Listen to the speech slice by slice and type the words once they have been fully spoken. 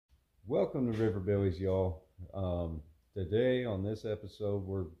Welcome to Riverbillies, y'all. Today on this episode,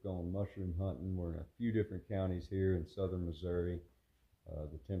 we're going mushroom hunting. We're in a few different counties here in southern Missouri.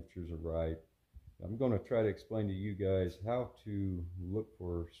 The temperatures are right. I'm going to try to explain to you guys how to look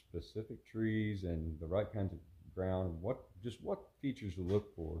for specific trees and the right kinds of ground, and what features to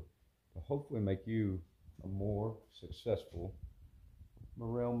look for to hopefully make you a more successful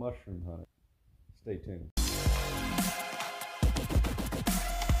morel mushroom hunter. Stay tuned.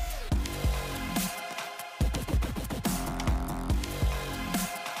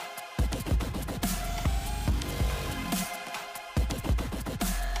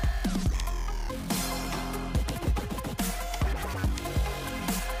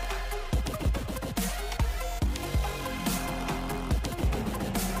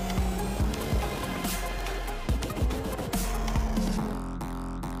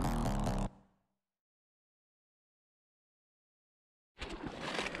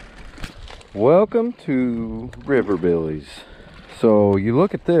 Welcome to Riverbillies. So you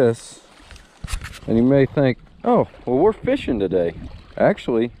look at this and you may think, oh, well, we're fishing today.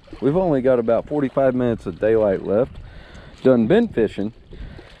 Actually, we've only got about 45 minutes of daylight left. Done been fishing.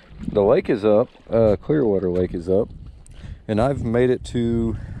 The lake is up, Clearwater Lake is up, and I've made it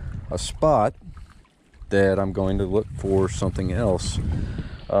to a spot that I'm going to look for something else.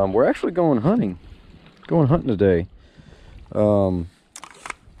 We're actually going hunting today.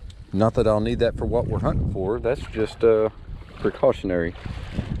 Not that I'll need that for what we're hunting for. That's just precautionary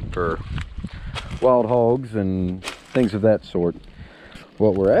for wild hogs and things of that sort.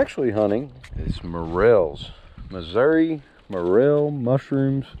 What we're actually hunting is morels. Missouri morel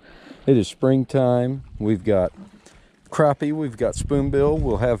mushrooms. It is springtime. We've got crappie, we've got spoonbill.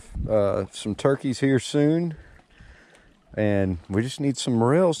 We'll have some turkeys here soon. And we just need some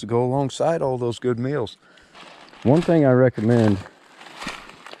morels to go alongside all those good meals. One thing I recommend,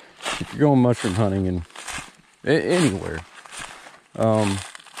 if you're going mushroom hunting and anywhere, don't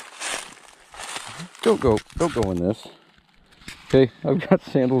go in this. Okay, I've got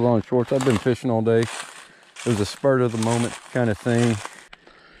sandals on, shorts. I've been fishing all day. It was a spur of the moment kind of thing.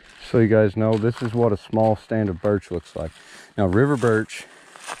 So you guys know, this is what a small stand of birch looks like. Now, river birch,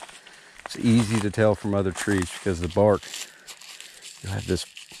 it's easy to tell from other trees because the bark, you have this.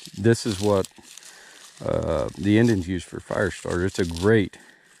 This is what the Indians use for fire starter. It's a great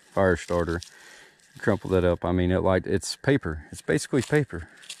fire starter. Crumple that up. I mean, it's paper. It's basically paper.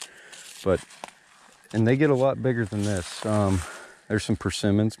 And they get a lot bigger than this. There's some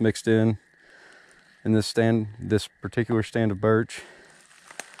persimmons mixed in this particular stand of birch.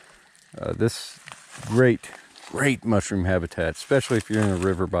 This great mushroom habitat, especially if you're in a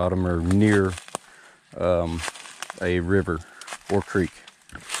river bottom or near a river or creek.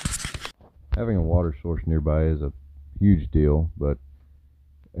 Having a water source nearby is a huge deal, but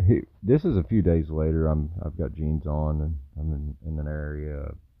this is a few days later. I've got jeans on, and I'm in an area,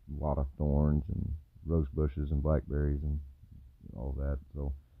 a lot of thorns and rose bushes and blackberries and all that.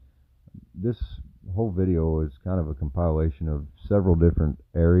 So this whole video is kind of a compilation of several different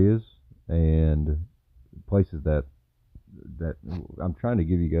areas and places that I'm trying to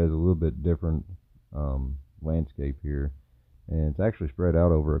give you guys a little bit different landscape here, and it's actually spread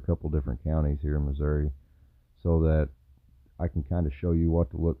out over a couple different counties here in Missouri, so that I can kind of show you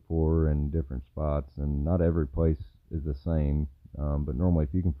what to look for in different spots. And not every place is the same, but normally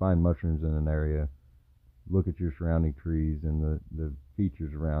if you can find mushrooms in an area, look at your surrounding trees and the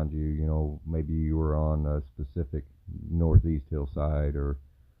features around you. You know, maybe you were on a specific northeast hillside or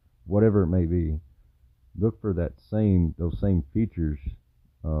whatever it may be. Look for those same features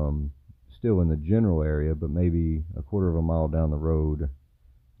still in the general area, but maybe a quarter of a mile down the road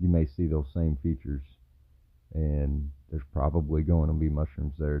you may see those same features, and there's probably going to be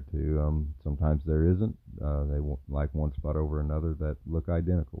mushrooms there too. Sometimes there isn't. They won't, like one spot over another, that look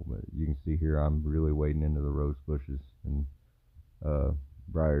identical. But you can see here I'm really wading into the rose bushes and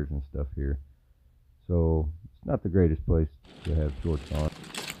briars and stuff here. So it's not the greatest place to have shorts on.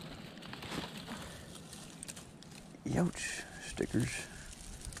 Youch, stickers.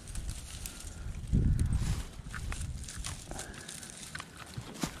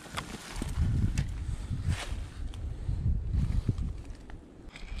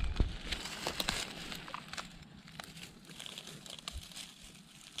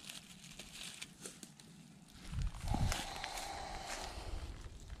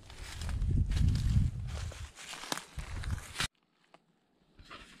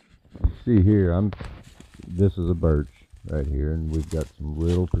 See here, this is a birch right here, and we've got some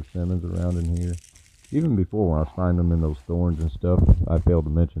little persimmons around in here. Even before, when I was finding them in those thorns and stuff, I failed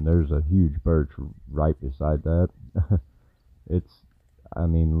to mention there's a huge birch right beside that. I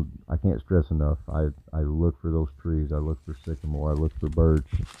mean, I can't stress enough. I look for those trees. I look for sycamore. I look for birch.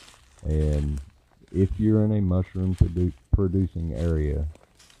 And if you're in a mushroom producing area,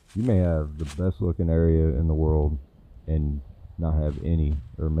 you may have the best looking area in the world and not have any,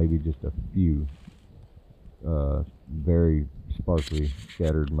 or maybe just a few very sparsely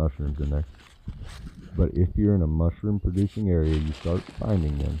scattered mushrooms in there. But if you're in a mushroom producing area, you start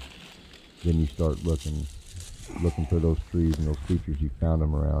finding them, then you start looking for those trees and those features you found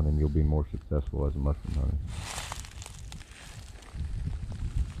them around, and you'll be more successful as a mushroom hunter.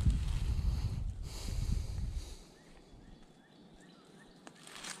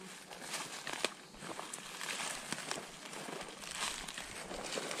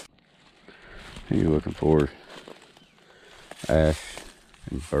 What are you looking for? Ash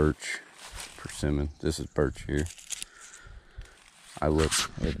and birch, persimmon. This is birch here. I look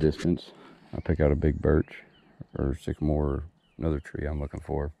at a distance. I pick out a big birch or sycamore or another tree I'm looking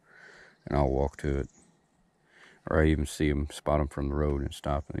for, and I'll walk to it. Or I even see them, spot them from the road and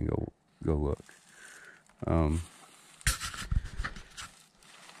stop and go look.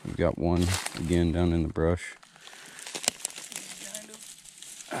 We've got one again down in the brush.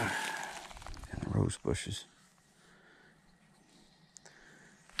 And the rose bushes.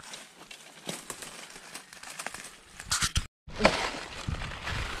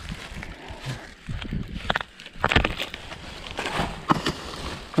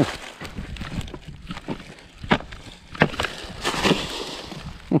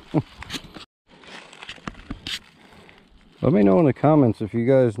 Let me know in the comments if you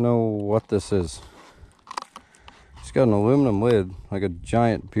guys know what this is. It's got an aluminum lid, like a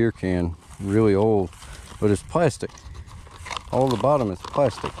giant beer can, really old, but it's plastic. All the bottom is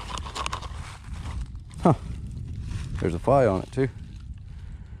plastic. Huh. There's a fly on it too.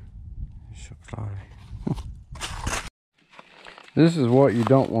 There's a fly. This is what you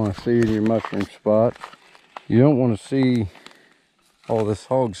don't want to see in your mushroom spot. You don't want to see all this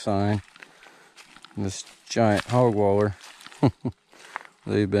hog sign, this giant hog waller.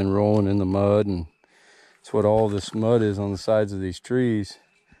 They've been rolling in the mud, and it's what all this mud is on the sides of these trees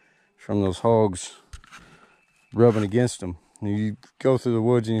from those hogs rubbing against them. And you go through the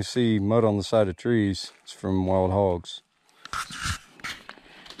woods and you see mud on the side of trees. It's from wild hogs.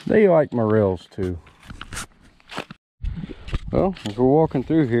 They like morels too. Well, as we're walking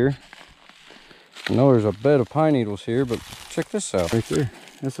through here, I know there's a bed of pine needles here, but check this out right there.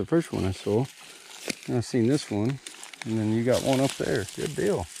 That's the first one I saw. And I've seen this one, and then you got one up there. Good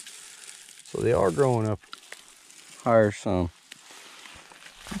deal. So they are growing up higher some.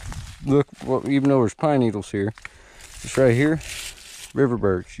 Look, well, even though there's pine needles here, just right here, river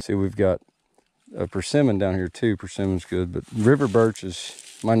birch. See, we've got a persimmon down here too. Persimmon's good, but river birch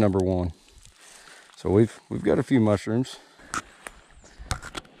is my number one. So we've got a few mushrooms.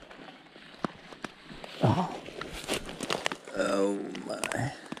 Oh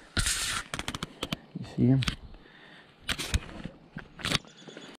my. You see him?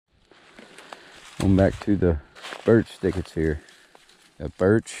 Going back to the birch thickets here. Got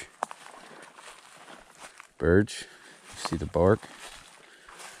birch. Birch. You see the bark?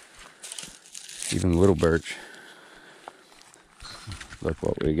 Even little birch. Look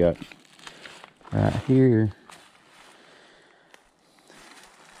what we got right here.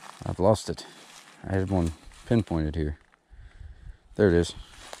 I've lost it. I had one pinpointed here. There it is.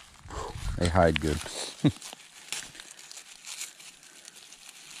 They hide good.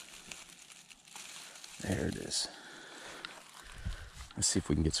 There it is. Let's see if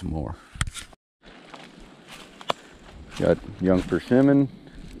we can get some more. Got young persimmon,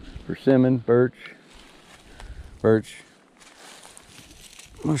 birch,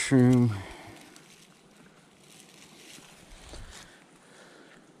 mushroom.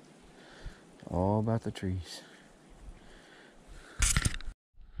 All about the trees.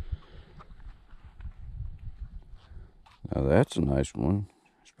 Now that's a nice one.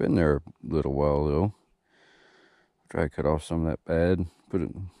 It's been there a little while though. Try to cut off some of that bad,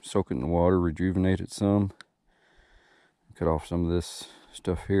 soak it in the water, rejuvenate it some. Cut off some of this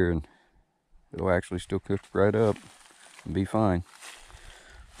stuff here, and it'll actually still cook right up and be fine.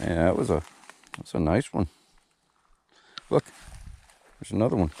 Yeah, that's a nice one. Look, there's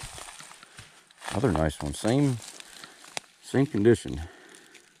another one. Another nice one. Same condition.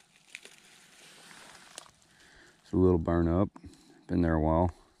 It's a little burn up. Been there a while.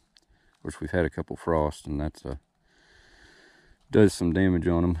 Of course, we've had a couple frosts, and that's does some damage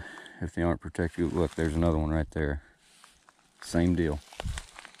on them if they aren't protected. Look, there's another one right there. Same deal.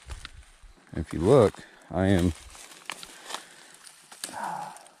 If you look, I am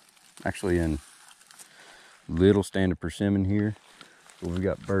actually in little stand of persimmon here. But we've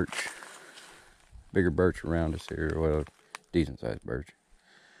got birch, bigger birch around us here. Well, decent sized birch.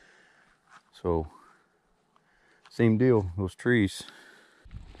 So, same deal, those trees.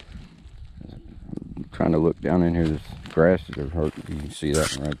 I'm trying to look down in here, this grasses are hard. You can see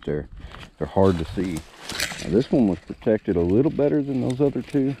that one right there. They're hard to see. Now, this one was protected a little better than those other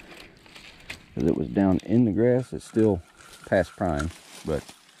two, because it was down in the grass. It's still past prime, but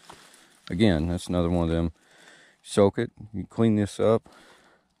again, that's another one of them. Soak it, you clean this up,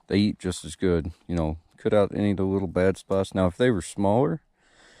 they eat just as good. You know, cut out any of the little bad spots. Now, if they were smaller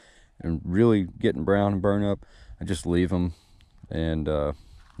and really getting brown and burn up, I just leave them and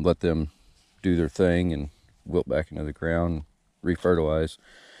let them do their thing and wilt back into the ground, refertilize,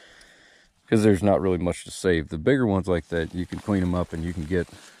 because there's not really much to save. The bigger ones like that, you can clean them up and you can get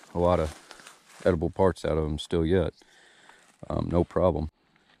a lot of edible parts out of them still yet. No problem.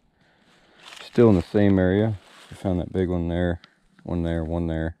 Still in the same area. I found that big one there, one there, one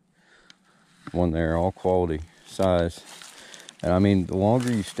there, one there, all quality size. And I mean, the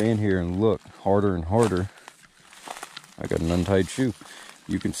longer you stand here and look harder and harder, I got an untied shoe.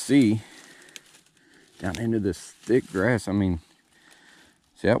 You can see down into this thick grass. I mean,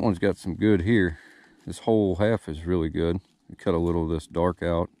 see, that one's got some good here. This whole half is really good. I cut a little of this dark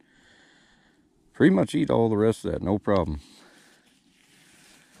out. Pretty much eat all the rest of that, no problem.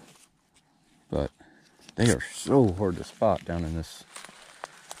 But they are so hard to spot down in this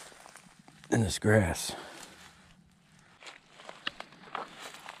grass.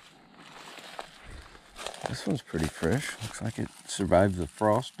 This one's pretty fresh. Looks like it survived the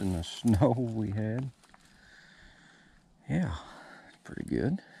frost and the snow we had. Yeah, pretty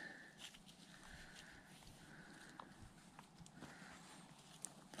good.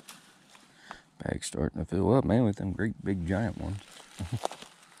 Bag's starting to fill up, man, with them great big giant ones.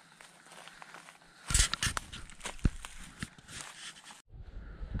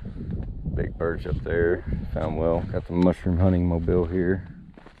 Big birch up there. Found well. Got the mushroom hunting mobile here.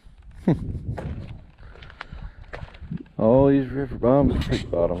 All these river bottoms and creek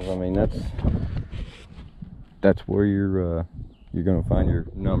bottoms. I mean, that's where you're gonna find your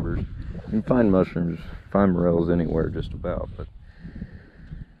numbers. You can find mushrooms, find morels anywhere just about, but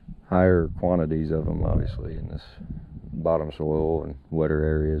higher quantities of them obviously in this bottom soil and wetter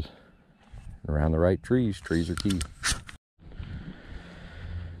areas. Around the right trees. Trees are key.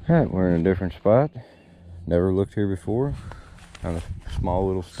 Alright, we're in a different spot. Never looked here before. Found a small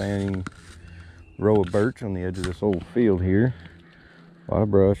little standing row of birch on the edge of this old field here. A lot of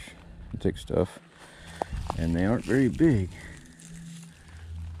brush, thick stuff. And they aren't very big,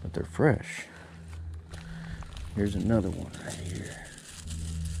 but they're fresh. Here's another one right here.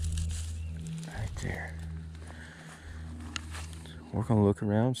 Right there. We're gonna look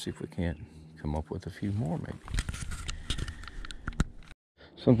around, see if we can't come up with a few more maybe.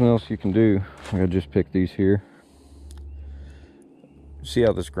 Something else you can do, I just picked these here. See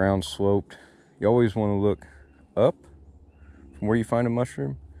how this ground's sloped? You always want to look up from where you find a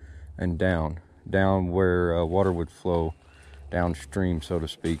mushroom and down where water would flow downstream, so to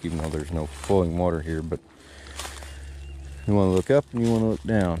speak, even though there's no flowing water here. But you want to look up and you want to look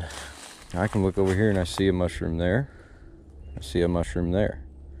down. I can look over here and I see a mushroom there. I see a mushroom there.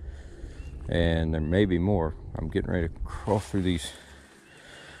 And there may be more. I'm getting ready to crawl through these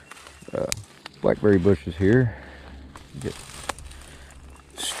blackberry bushes here. Get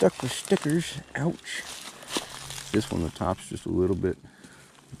stuck with stickers. Ouch. This one, the top's just a little bit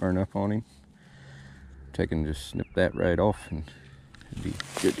burned up on him. Just snip that right off and it'd be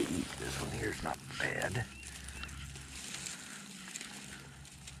good to eat. This one here's not bad.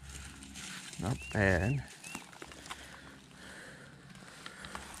 Not bad.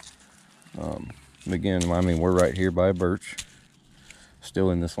 Again, I mean, we're right here by a birch. Still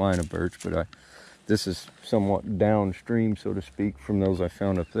in this line of birch, but this is somewhat downstream, so to speak, from those I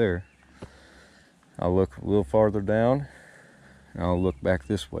found up there. I'll look a little farther down and I'll look back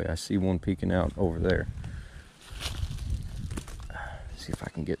this way. I see one peeking out over there. See if I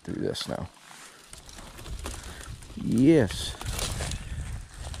can get through this now. Yes.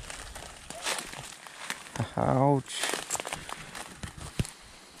 Ouch.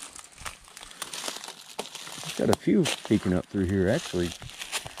 Got a few peeking up through here actually.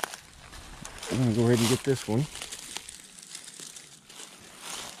 I'm gonna go ahead and get this one.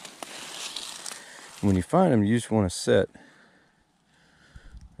 When you find them, you just want to set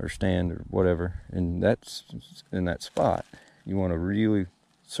or stand or whatever, and that's in that spot. You want to really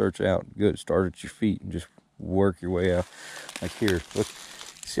search out good. Start at your feet and just work your way out. Like here, look,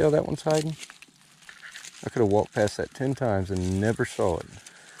 see how that one's hiding? I could have walked past that 10 times and never saw it.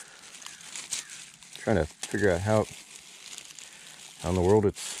 Trying to figure out how how in the world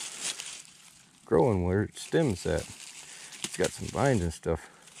it's growing where its stem's at. It's got some vines and stuff.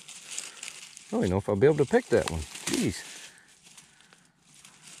 I don't even know if I'll be able to pick that one. Jeez.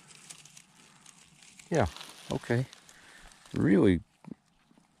 Yeah, okay. Really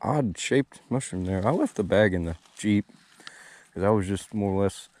odd shaped mushroom there. I left the bag in the Jeep because I was just more or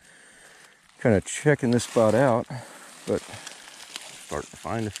less kind of checking this spot out, but starting to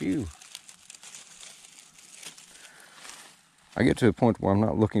find a few. I get to a point where I'm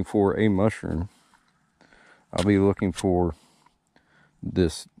not looking for a mushroom. I'll be looking for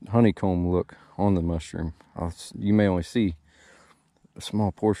this honeycomb look on the mushroom. You may only see a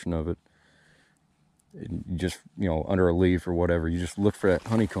small portion of it. You just, you know, under a leaf or whatever, you just look for that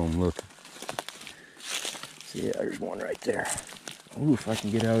honeycomb look. See, yeah, there's one right there. Ooh, if I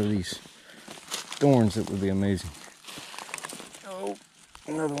can get out of these thorns, it would be amazing. Oh,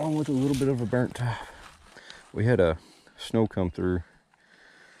 another one with a little bit of a burnt top. We had a snow come through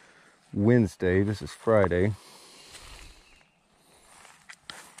Wednesday. This is Friday.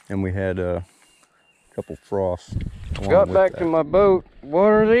 And we had a couple frosts. Got back to my boat. What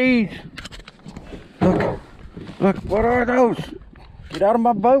are these? Look, what are those? Get out of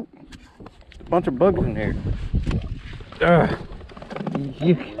my boat. A bunch of bugs in here.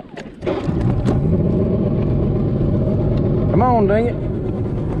 Come on, dang it.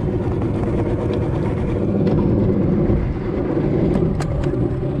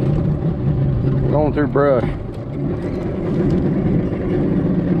 Going through brush.